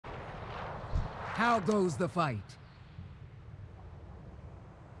How goes the fight?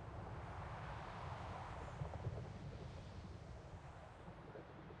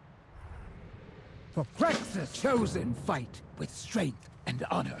 For Crex's chosen fight with strength and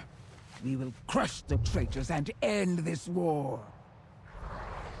honor. We will crush the traitors and end this war.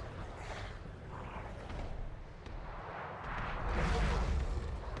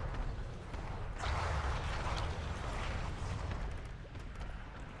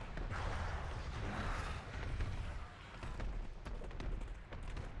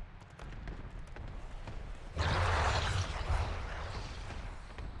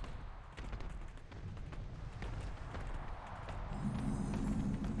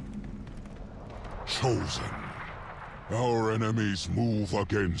 Chosen. Our enemies move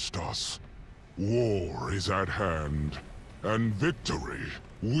against us. War is at hand, and victory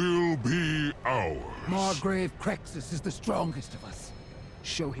will be ours. Margrave Crexus is the strongest of us.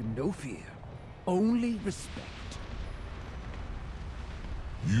 Show him no fear, only respect.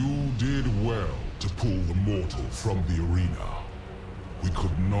 You did well to pull the mortal from the arena. We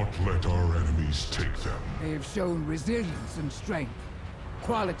could not let our enemies take them. They have shown resilience and strength.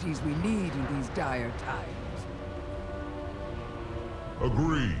 Qualities we need in these dire times.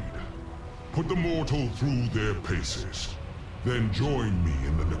 Agreed. Put the mortal through their paces. Then join me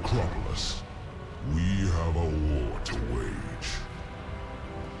in the necropolis. We have a war to wage.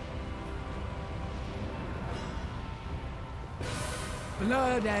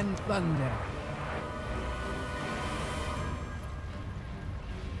 Blood and thunder.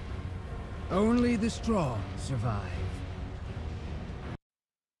 Only the strong survive.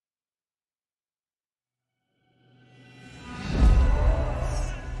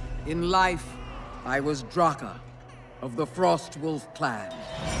 In life, I was Draka, of the Frostwolf clan.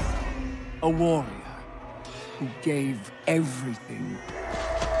 A warrior who gave everything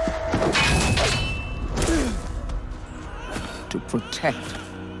to protect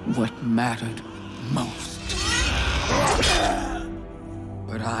what mattered most.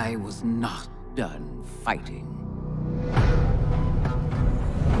 But I was not done fighting.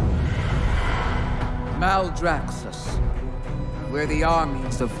 Maldraxxus, where the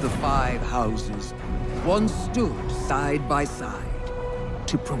armies of the Five Houses once stood side by side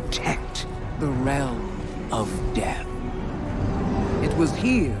to protect the realm of death. It was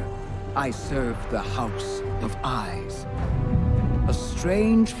here I served the House of Eyes. A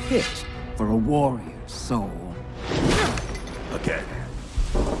strange fit for a warrior's soul. Again.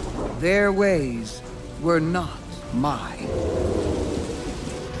 Their ways were not mine.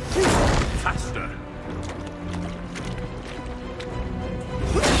 Faster.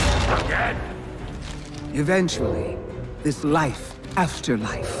 Again. Eventually, this life after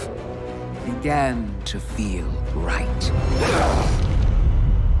life began to feel right.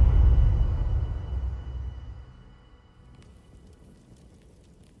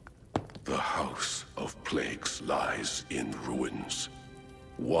 The House of Plagues lies in ruins.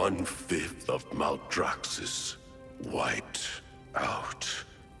 1/5 of Maldraxxus wiped out.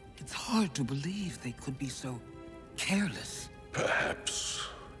 It's hard to believe they could be so careless. Perhaps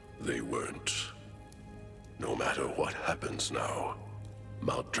they weren't. No matter what happens now,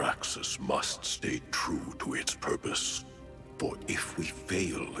 Maldraxxus must stay true to its purpose. For if we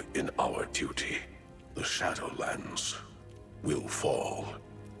fail in our duty, the Shadowlands will fall.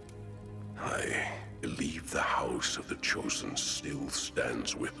 I believe the House of the Chosen still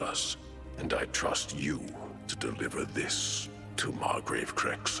stands with us, and I trust you to deliver this to Margrave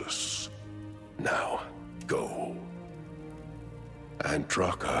Crexus. Now, go. And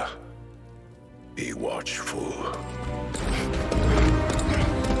Draka, be watchful.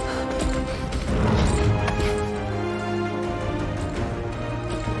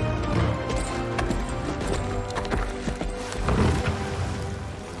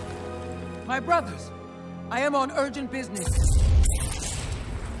 My brothers, I am on urgent business.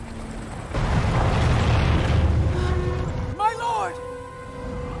 My lord!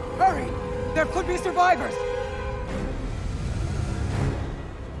 Hurry! There could be survivors!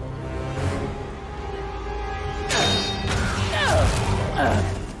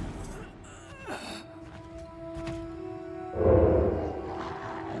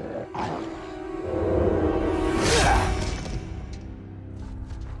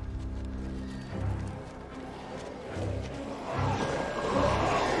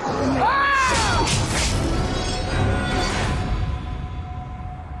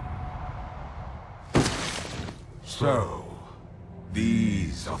 So,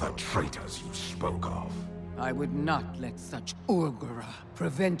 these are the traitors you spoke of. I would not let such Urgura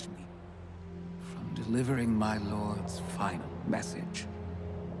prevent me from delivering my lord's final message.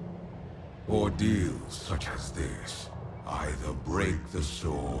 Ordeals such as this either break the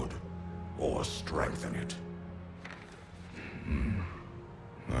sword or strengthen it.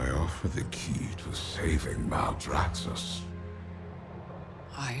 I offer the key to saving Maldraxxus.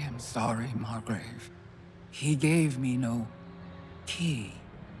 I am sorry, Margrave. He gave me no key.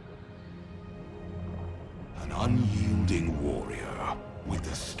 An unyielding warrior with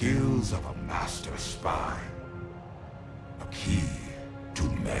the skills of a master spy. A key to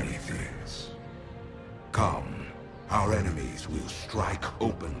many things. Come, our enemies will strike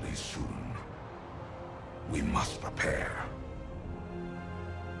openly soon. We must prepare.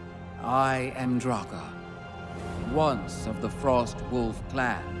 I am Draga, once of the Frost Wolf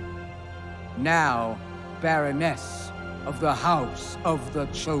clan, now Baroness of the House of the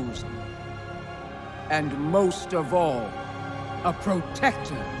Chosen, and most of all, a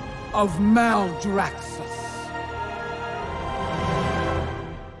protector of Maldraxxus.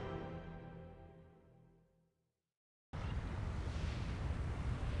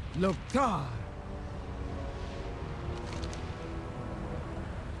 Lokar